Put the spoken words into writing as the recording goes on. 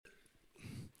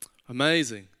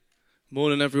Amazing.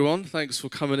 Morning, everyone. Thanks for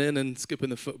coming in and skipping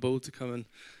the football to come and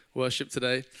worship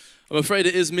today. I'm afraid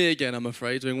it is me again,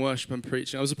 doing worship and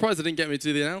preaching. I was surprised they didn't get me to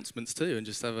do the announcements too and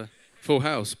just have a full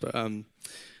house, but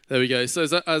there we go. So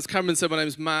as Cameron said, my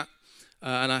name's Matt,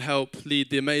 and I help lead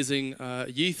the amazing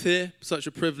youth here. Such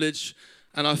a privilege.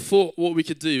 And I thought what we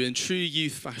could do in true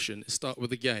youth fashion is start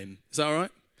with a game. Is that all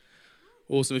right?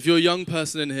 Awesome. If you're a young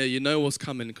person in here, you know what's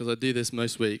coming because I do this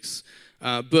most weeks.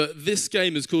 But this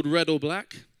game is called Red or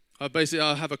Black. I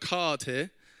have a card here,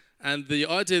 and the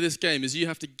idea of this game is you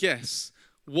have to guess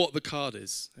what the card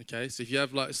is, okay? So if you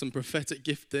have like some prophetic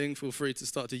gifting, feel free to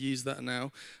start to use that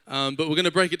now. But we're going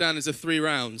to break it down into 3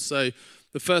 rounds. So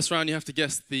the first round, you have to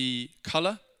guess the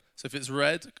color. So if it's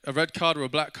red, a red card or a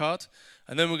black card.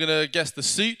 And then we're going to guess the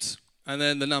suit and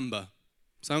then the number.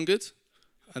 Sound good?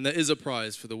 And there is a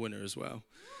prize for the winner as well.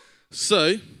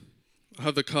 So I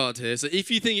have the card here. So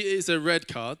if you think it is a red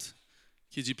card,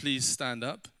 could you please stand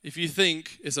up? If you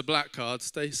think it's a black card,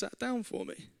 stay sat down for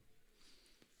me.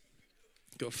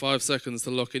 Got 5 seconds to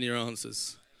lock in your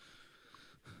answers.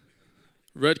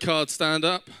 Red card, stand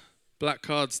up. Black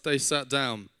card, stay sat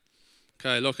down.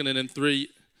 Okay, locking in 3,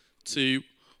 2,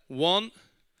 1.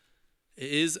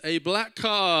 It is a black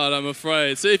card, I'm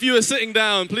afraid. So if you were sitting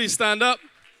down, please stand up.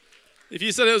 If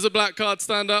you said it was a black card,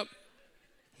 stand up.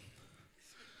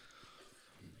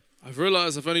 I've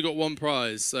realized I've only got 1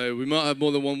 prize, so we might have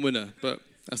more than 1 winner, but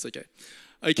that's okay.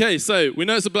 Okay, so we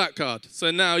know it's a black card.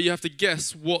 So now you have to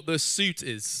guess what the suit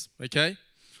is, okay?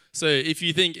 So if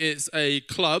you think it's a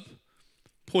club,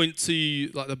 point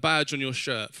to like the badge on your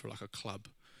shirt for like a club.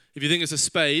 If you think it's a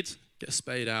spade, get a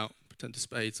spade out, pretend to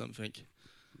spade something.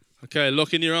 Okay,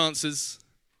 lock in your answers.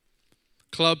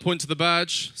 Club, point to the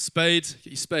badge. Spade, get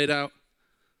your spade out.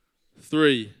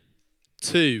 3,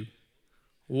 2,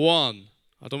 1.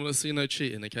 I don't want to see no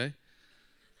cheating, okay?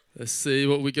 Let's see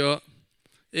what we got.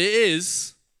 It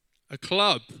is a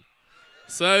club.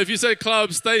 So if you said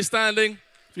club, stay standing.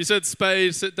 If you said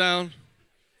spade, sit down.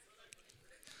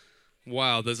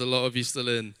 Wow, there's a lot of you still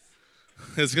in.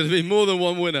 There's going to be more than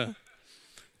 1 winner.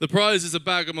 The prize is a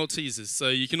bag of Maltesers, so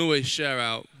you can always share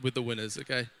out with the winners,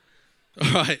 okay?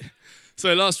 All right.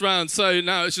 So last round. So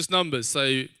now it's just numbers.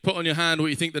 So put on your hand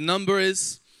what you think the number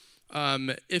is.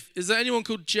 Is there anyone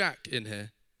called Jack in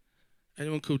here?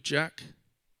 Anyone called Jack?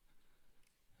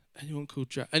 Anyone called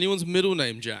Jack? Anyone's middle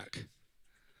name Jack?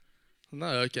 No,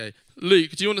 okay.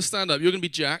 Luke, do you want to stand up? You're going to be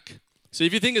Jack. So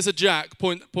if you think it's a Jack,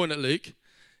 point at Luke.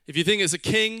 If you think it's a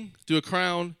king, do a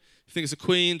crown. If you think it's a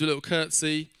queen, do a little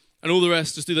curtsy. And all the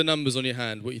rest, just do the numbers on your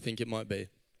hand, what you think it might be.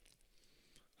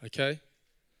 Okay?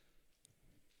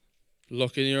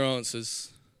 Lock in your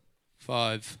answers.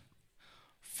 5,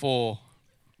 4,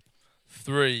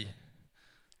 3,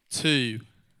 2,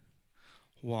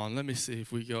 1. Let me see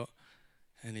if we got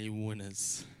any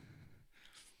winners.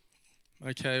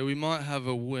 Okay, we might have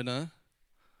a winner.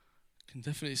 Can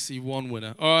definitely see 1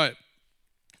 winner. All right.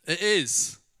 It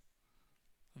is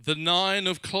the 9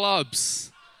 of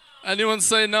clubs. Anyone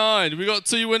say 9? We got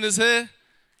 2 winners here.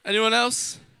 Anyone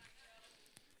else?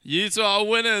 You 2 are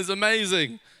winners.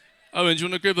 Amazing. Owen, do you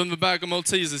want to give them the bag of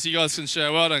Maltesers so you guys can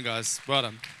share? Well done, guys. Well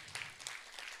done.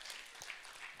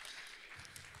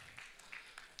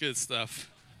 Good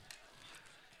stuff.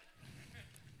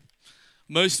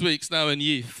 Most weeks now in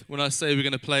youth, when I say we're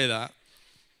going to play that,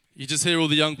 you just hear all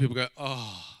the young people go,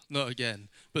 oh, not again.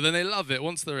 But then they love it.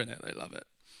 Once they're in it, they love it.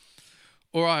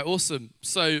 All right, awesome.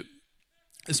 So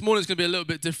this morning's going to be a little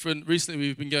bit different. Recently,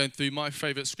 we've been going through my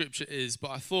favorite scripture is,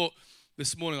 but I thought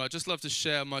this morning I'd just love to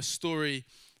share my story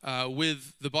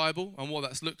with the Bible and what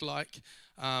that's looked like,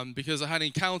 because I had an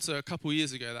encounter a couple of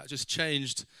years ago that just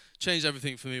changed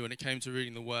everything for me when it came to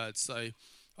reading the Word. So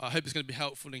I hope it's going to be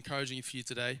helpful and encouraging for you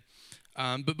today.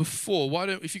 But before,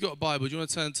 if you've got a Bible, do you want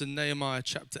to turn to Nehemiah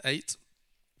chapter 8?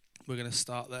 We're going to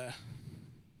start there.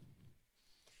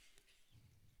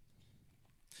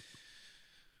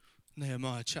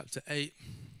 Nehemiah chapter 8.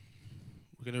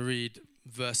 We're going to read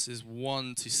verses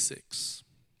 1 to 6.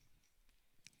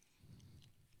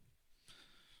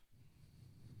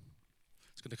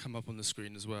 It's going to come up on the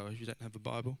screen as well if you don't have a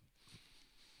Bible.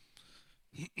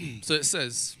 So it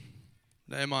says,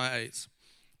 Nehemiah 8,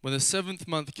 when the 7th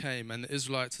month came and the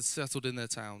Israelites had settled in their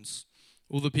towns,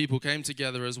 all the people came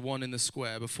together as one in the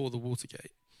square before the water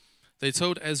gate. They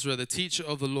told Ezra, the teacher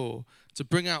of the law, to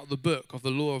bring out the book of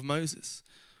the law of Moses,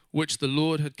 which the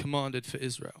Lord had commanded for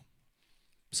Israel.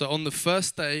 So on the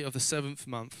first day of the 7th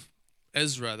month,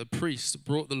 Ezra, the priest,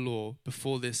 brought the law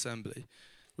before the assembly,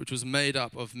 which was made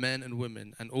up of men and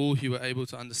women and all who were able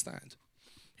to understand.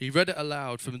 He read it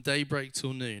aloud from daybreak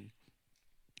till noon.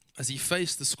 As he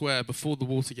faced the square before the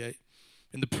water gate,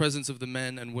 in the presence of the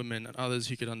men and women and others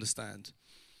who could understand.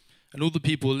 And all the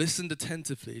people listened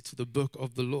attentively to the book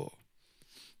of the law.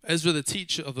 Ezra, the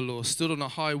teacher of the law, stood on a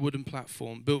high wooden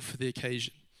platform built for the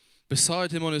occasion.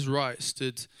 Beside him on his right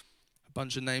stood a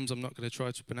bunch of names I'm not going to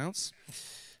try to pronounce.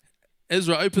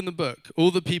 Ezra opened the book.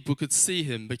 All the people could see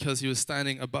him because he was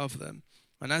standing above them.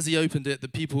 And as he opened it, the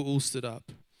people all stood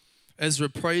up. Ezra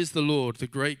praised the Lord, the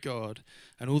great God,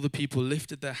 and all the people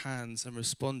lifted their hands and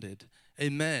responded,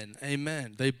 Amen,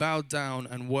 amen. They bowed down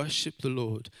and worshipped the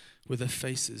Lord with their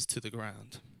faces to the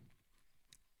ground.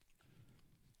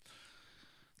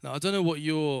 Now, I don't know what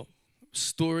your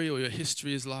story or your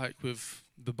history is like with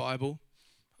the Bible.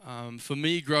 For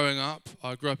me, growing up,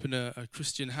 I grew up in a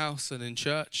Christian house and in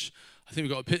church. I think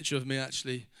we've got a picture of me,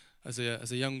 actually, as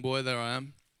a young boy. There I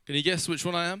am. Can you guess which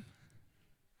one I am?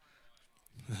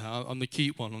 I'm the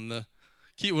cute one on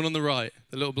the right,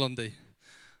 the little blondie.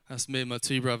 That's me and my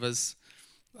two brothers.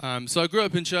 So I grew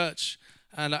up in church,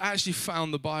 and I actually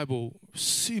found the Bible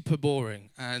super boring,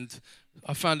 and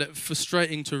I found it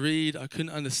frustrating to read. I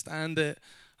couldn't understand it.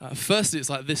 Firstly, it's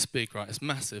like this big, right? It's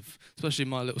massive, especially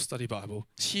my little study Bible.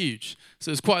 It's huge.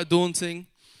 So it's quite daunting.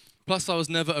 Plus, I was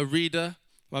never a reader.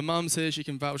 My mum's here. She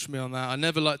can vouch for me on that. I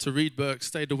never liked to read books,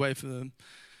 stayed away from them.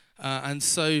 And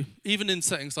so even in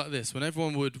settings like this, when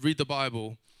everyone would read the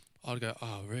Bible, I'd go,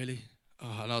 oh, really?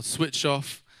 Oh, and I'd switch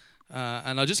off.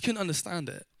 And I just couldn't understand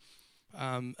it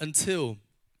until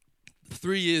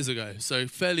 3 years ago. So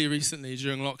fairly recently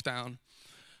during lockdown,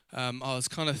 I was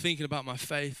kind of thinking about my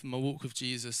faith and my walk with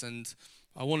Jesus, and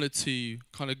I wanted to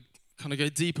kind of go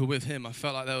deeper with him. I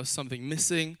felt like there was something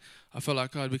missing. I felt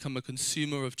like I'd become a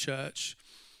consumer of church.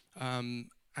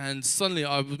 And suddenly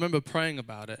I remember praying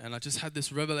about it, and I just had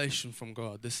this revelation from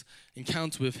God, this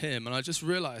encounter with him. And I just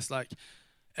realized, like,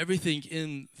 everything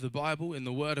in the Bible, in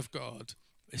the Word of God,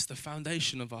 it's the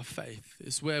foundation of our faith.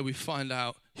 It's where we find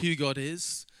out who God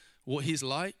is, what he's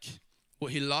like,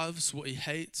 what he loves, what he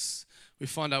hates. We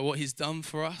find out what he's done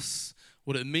for us,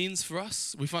 what it means for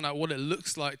us. We find out what it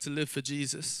looks like to live for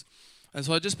Jesus. And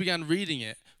so I just began reading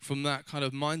it from that kind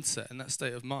of mindset and that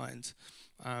state of mind.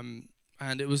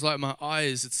 And it was like my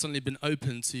eyes had suddenly been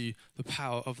opened to the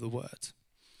power of the Word.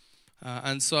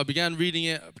 And so I began reading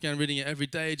it. Every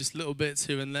day, just little bits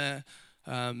here and there.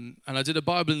 And I did a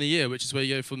Bible in a year, which is where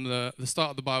you go from the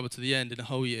start of the Bible to the end in a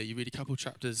whole year. You read a couple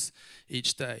chapters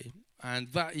each day. And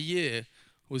that year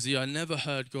was the year I never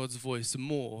heard God's voice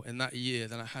more in that year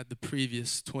than I had the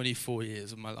previous 24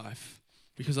 years of my life.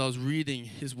 Because I was reading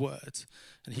his Word,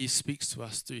 and he speaks to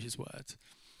us through his Word.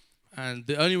 And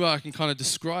the only way I can kind of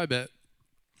describe it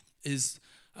is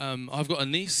I've got a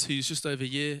niece who's just over a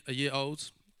year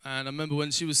old. And I remember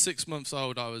when she was 6 months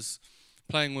old, I was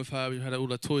playing with her. We had all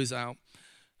her toys out.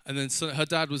 And then her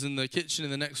dad was in the kitchen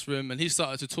in the next room, and he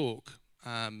started to talk,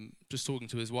 just talking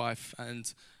to his wife.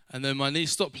 And then my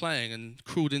niece stopped playing and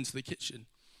crawled into the kitchen.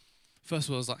 First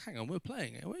of all, I was like, hang on, we're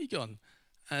playing. Where are you gone?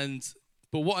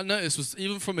 But what I noticed was,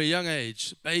 even from a young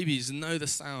age, babies know the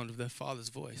sound of their father's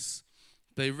voice.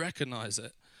 They recognize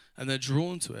it, and they're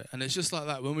drawn to it. And it's just like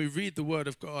that. When we read the Word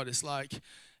of God, it's like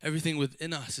everything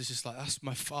within us is just like, that's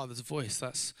my Father's voice.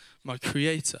 That's my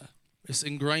Creator. It's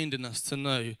ingrained in us to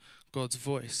know God's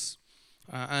voice.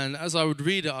 And as I would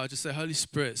read it, I would just say, Holy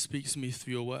Spirit, speak to me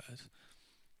through your Word.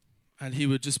 And he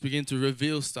would just begin to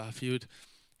reveal stuff. He would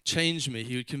change me.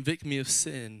 He would convict me of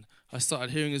sin. I started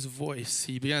hearing his voice.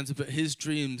 He began to put his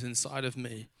dreams inside of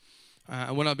me.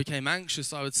 And when I became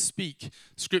anxious, I would speak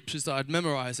scriptures that I'd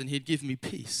memorized, and he'd give me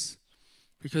peace.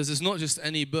 Because it's not just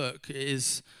any book. It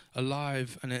is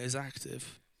alive and it is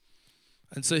active.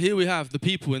 And so here we have the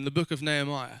people in the book of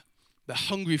Nehemiah. They're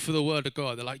hungry for the Word of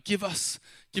God. They're like, give us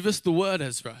the Word,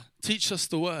 Ezra. Teach us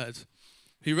the Word.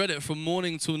 He read it from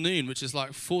morning till noon, which is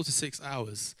like 4 to 6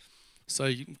 hours. So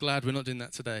I'm glad we're not doing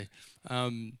that today.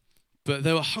 But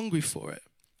they were hungry for it.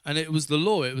 And it was the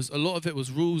law. A lot of it was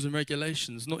rules and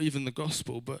regulations, not even the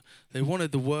gospel, but they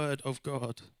wanted the Word of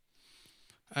God.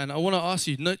 And I want to ask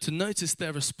you to notice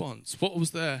their response. What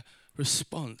was their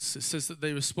response? It says that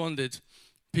they responded,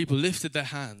 people lifted their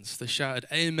hands. They shouted,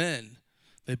 Amen.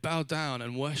 They bowed down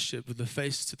and worshipped with their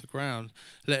faces to the ground.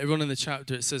 Later on in the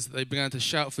chapter, it says that they began to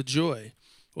shout for joy,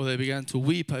 or they began to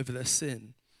weep over their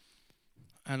sin.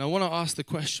 And I want to ask the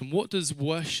question, what does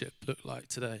worship look like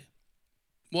today?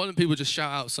 Why don't people just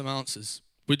shout out some answers?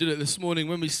 We did it this morning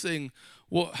when we sing.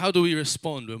 How do we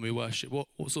respond when we worship? What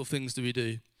sort of things do we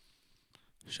do?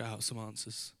 Shout out some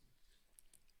answers.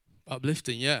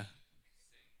 Uplifting, yeah.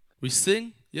 We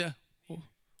sing, yeah.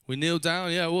 We kneel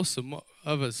down, yeah, awesome. What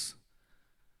others?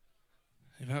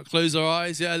 Close our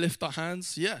eyes, yeah. Lift our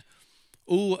hands, yeah.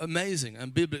 All amazing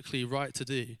and biblically right to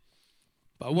do.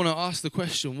 But I want to ask the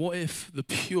question, what if the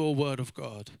pure word of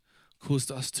God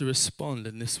caused us to respond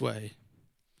in this way?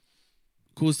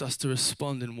 Caused us to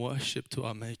respond in worship to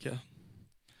our Maker?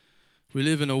 We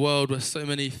live in a world where so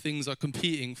many things are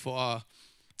competing for our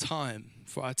time,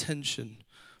 for our attention,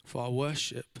 for our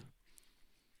worship.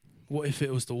 What if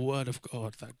it was the word of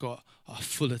God that got our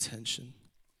full attention?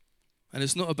 And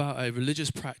it's not about a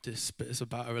religious practice, but it's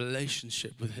about a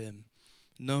relationship with him,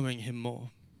 knowing him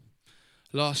more.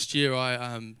 Last year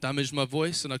I damaged my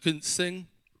voice and I couldn't sing,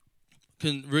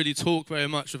 couldn't really talk very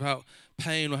much without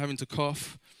pain or having to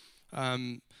cough.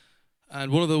 And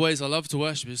one of the ways I love to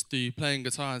worship is through playing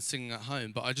guitar and singing at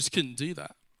home, but I just couldn't do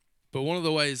that. But one of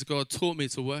the ways God taught me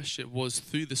to worship was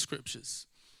through the scriptures.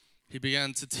 He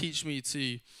began to teach me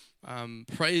to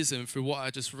praise him through what I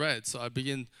just read. So I'd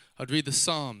read the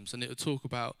Psalms and it would talk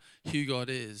about who God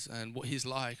is and what he's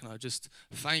like, and I'd just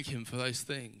thank him for those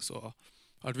things. Or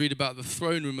I'd read about the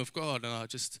throne room of God and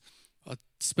I'd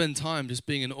spend time just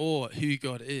being in awe at who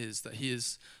God is, that he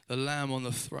is the Lamb on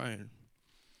the throne.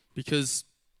 Because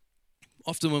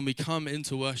often when we come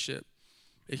into worship,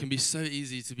 it can be so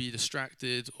easy to be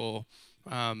distracted or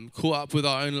caught up with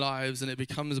our own lives, and it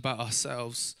becomes about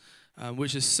ourselves,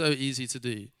 which is so easy to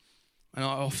do. And I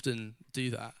often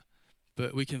do that.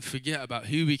 But we can forget about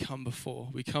who we come before.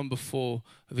 We come before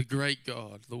the great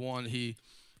God, the one who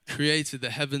created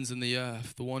the heavens and the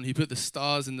earth, the one who put the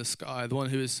stars in the sky, the one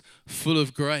who is full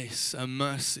of grace and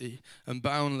mercy and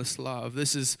boundless love.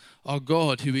 This is our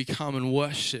God who we come and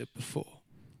worship before.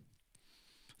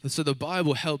 And so the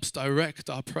Bible helps direct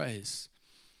our praise.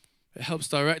 It helps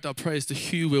direct our praise to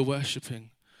who we're worshiping.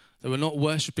 That we're not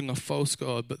worshiping a false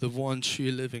God, but the one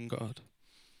true living God.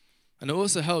 And it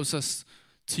also helps us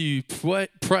to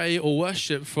pray or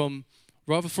worship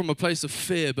rather from a place of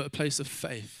fear, but a place of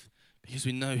faith. Because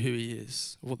we know who he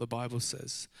is, what the Bible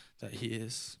says that he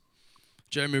is.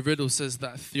 Jeremy Riddle says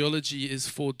that theology is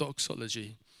for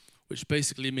doxology, which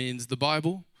basically means the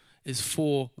Bible is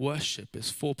for worship, it's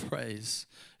for praise,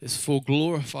 it's for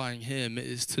glorifying him, it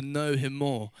is to know him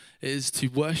more, it is to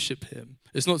worship him.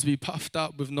 It's not to be puffed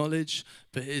up with knowledge,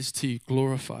 but it is to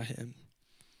glorify him.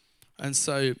 And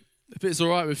so, if it's all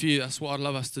right with you, that's what I'd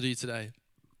love us to do today.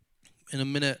 In a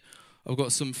minute, I've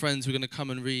got some friends who are going to come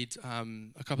and read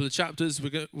a couple of chapters. We're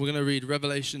going to read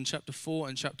Revelation chapter 4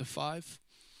 and chapter 5,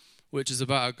 which is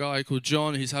about a guy called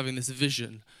John who's having this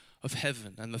vision of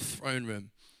heaven and the throne room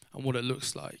and what it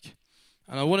looks like.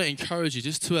 And I want to encourage you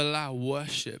just to allow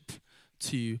worship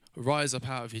to rise up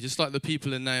out of you, just like the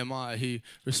people in Nehemiah who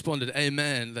responded,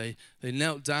 amen. They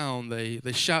knelt down, they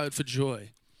shouted for joy.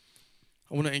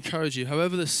 I want to encourage you,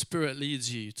 however the Spirit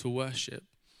leads you to worship,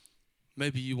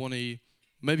 maybe you want to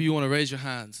raise your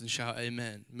hands and shout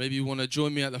amen. Maybe you want to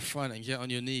join me at the front and get on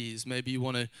your knees. Maybe you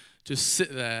want to just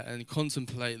sit there and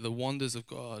contemplate the wonders of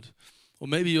God. Or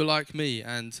maybe you're like me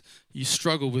and you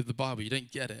struggle with the Bible, you don't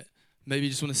get it. Maybe you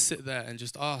just want to sit there and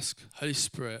just ask, Holy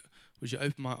Spirit, would you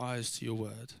open my eyes to your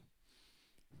word?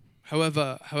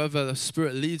 However the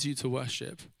Spirit leads you to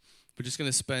worship, we're just going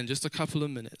to spend just a couple of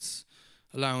minutes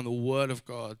allowing the word of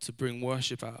God to bring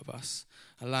worship out of us,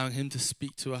 allowing him to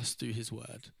speak to us through his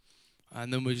word.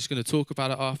 And then we're just going to talk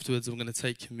about it afterwards, and we're going to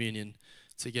take communion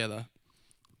together.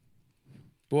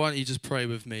 But why don't you just pray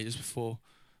with me just before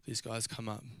these guys come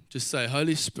up? Just say,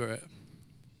 Holy Spirit,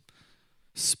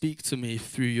 speak to me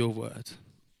through your word.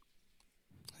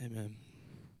 Amen.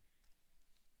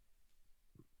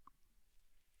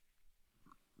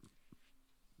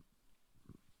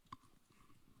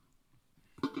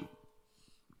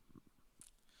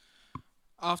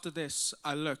 After this,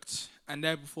 I looked, and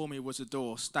there before me was a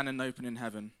door standing open in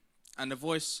heaven. And the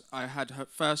voice I had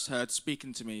first heard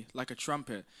speaking to me like a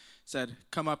trumpet said,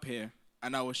 "Come up here,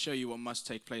 and I will show you what must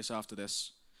take place after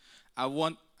this." At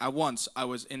once I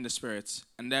was in the Spirit,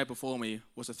 and there before me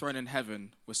was a throne in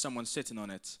heaven with someone sitting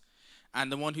on it.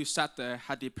 And the one who sat there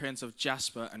had the appearance of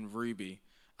jasper and ruby.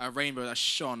 A rainbow that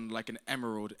shone like an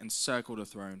emerald encircled the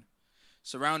throne.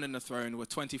 Surrounding the throne were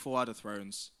 24 other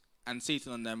thrones, and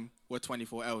seated on them were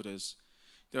 24 elders.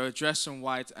 They were dressed in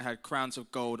white and had crowns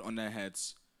of gold on their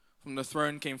heads. From the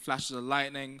throne came flashes of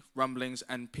lightning, rumblings,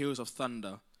 and peals of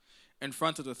thunder. In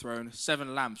front of the throne,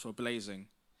 7 lamps were blazing.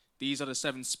 These are the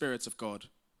 7 spirits of God.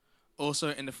 Also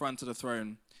in the front of the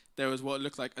throne, there was what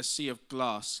looked like a sea of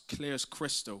glass, clear as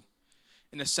crystal.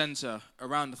 In the center,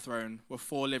 around the throne, were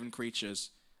 4 living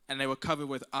creatures, and they were covered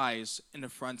with eyes in the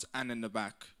front and in the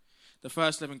back. The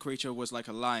first living creature was like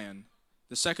a lion.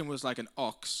 The second was like an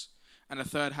ox, and the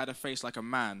third had a face like a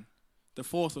man. The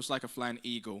fourth was like a flying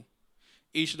eagle.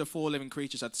 Each of the 4 living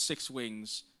creatures had 6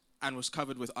 wings and was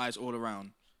covered with eyes all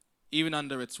around, even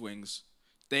under its wings.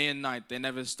 Day and night they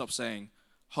never stopped saying,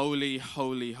 Holy,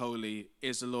 holy, holy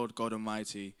is the Lord God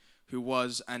Almighty, who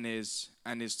was and is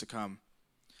to come.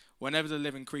 Whenever the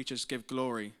living creatures give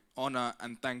glory, honor,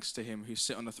 and thanks to him who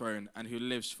sits on the throne and who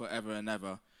lives forever and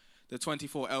ever, the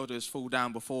 24 elders fall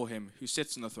down before him who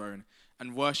sits on the throne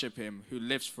and worship him who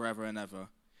lives forever and ever.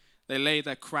 They lay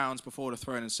their crowns before the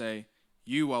throne and say,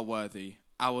 "You are worthy,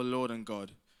 our Lord and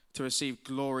God, to receive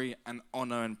glory and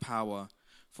honor and power,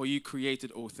 for you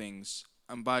created all things,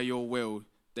 and by your will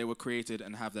they were created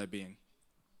and have their being."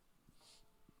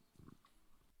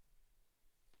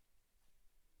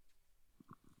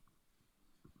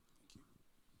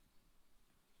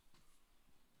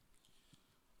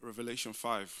 Revelation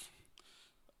 5,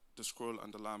 the scroll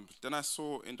and the lamb. Then I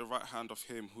saw in the right hand of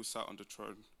him who sat on the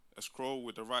throne a scroll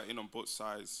with the writing on both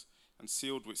sides and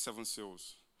sealed with 7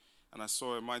 seals. And I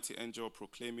saw a mighty angel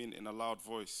proclaiming in a loud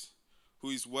voice, "Who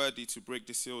is worthy to break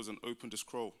the seals and open the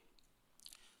scroll?"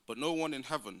 But no one in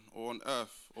heaven or on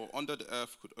earth or under the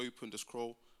earth could open the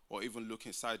scroll or even look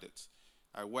inside it.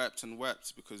 I wept and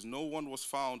wept because no one was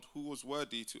found who was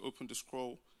worthy to open the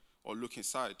scroll or look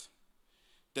inside.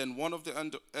 Then one of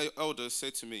the elders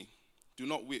said to me, "Do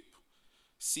not weep.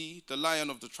 See, the Lion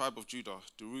of the tribe of Judah,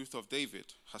 the Root of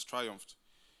David, has triumphed.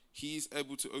 He is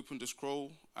able to open the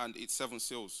scroll and its 7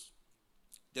 seals."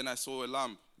 Then I saw a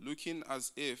lamb, looking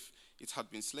as if it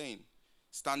had been slain,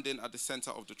 standing at the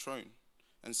center of the throne,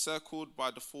 encircled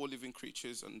by the 4 living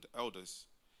creatures and elders.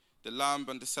 The lamb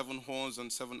and the 7 horns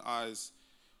and 7 eyes,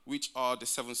 which are the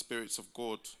 7 spirits of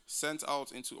God, sent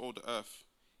out into all the earth.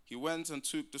 He went and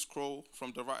took the scroll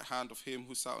from the right hand of him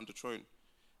who sat on the throne.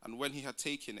 And when he had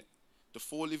taken it, the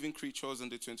 4 living creatures and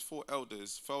the 24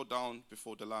 elders fell down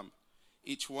before the Lamb.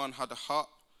 Each one had a harp,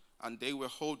 and they were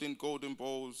holding golden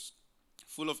bowls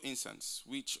full of incense,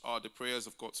 which are the prayers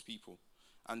of God's people.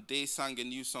 And they sang a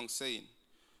new song, saying,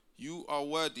 "You are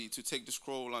worthy to take the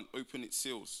scroll and open its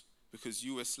seals, because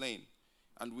you were slain.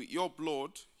 And with your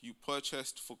blood you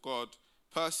purchased for God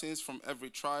persons from every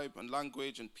tribe and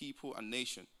language and people and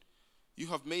nation. You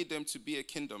have made them to be a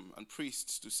kingdom and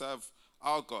priests to serve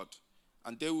our God,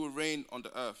 and they will reign on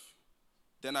the earth."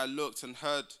 Then I looked and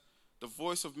heard the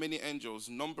voice of many angels,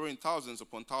 numbering thousands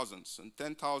upon thousands, and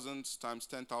 10,000 times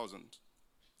 10,000.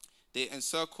 They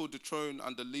encircled the throne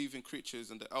and the living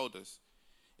creatures and the elders.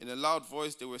 In a loud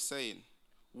voice they were saying,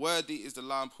 "Worthy is the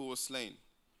Lamb who was slain,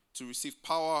 to receive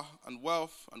power and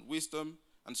wealth and wisdom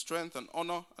and strength and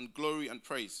honor and glory and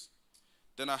praise."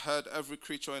 Then I heard every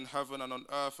creature in heaven and on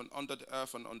earth and under the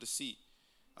earth and on the sea,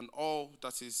 and all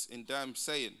that is in them,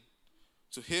 saying,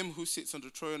 "To him who sits on the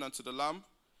throne and to the Lamb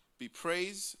be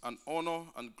praise and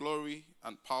honor and glory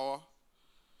and power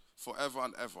forever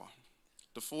and ever."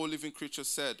 The 4 living creatures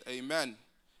said, "Amen,"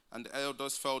 and the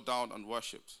elders fell down and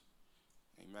worshipped.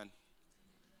 Amen.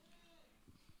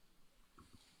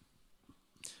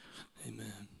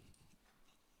 Amen.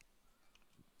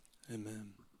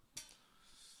 Amen.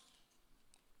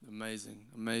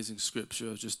 Amazing, amazing scripture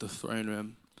of just the throne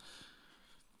room.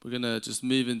 We're going to just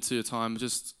move into a time,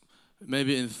 just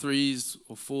maybe in 3s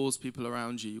or 4s, people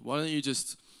around you. Why don't you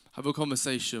just have a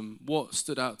conversation? What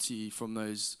stood out to you from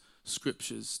those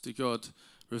scriptures? Did God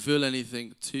reveal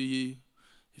anything to you?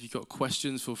 If you've got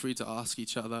questions, feel free to ask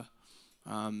each other.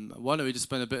 Why don't we just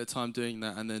spend a bit of time doing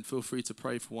that, and then feel free to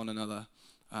pray for one another.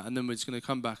 And then we're just going to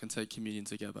come back and take communion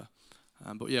together.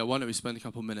 But yeah, why don't we spend a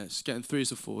couple minutes getting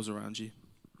 3s or 4s around you?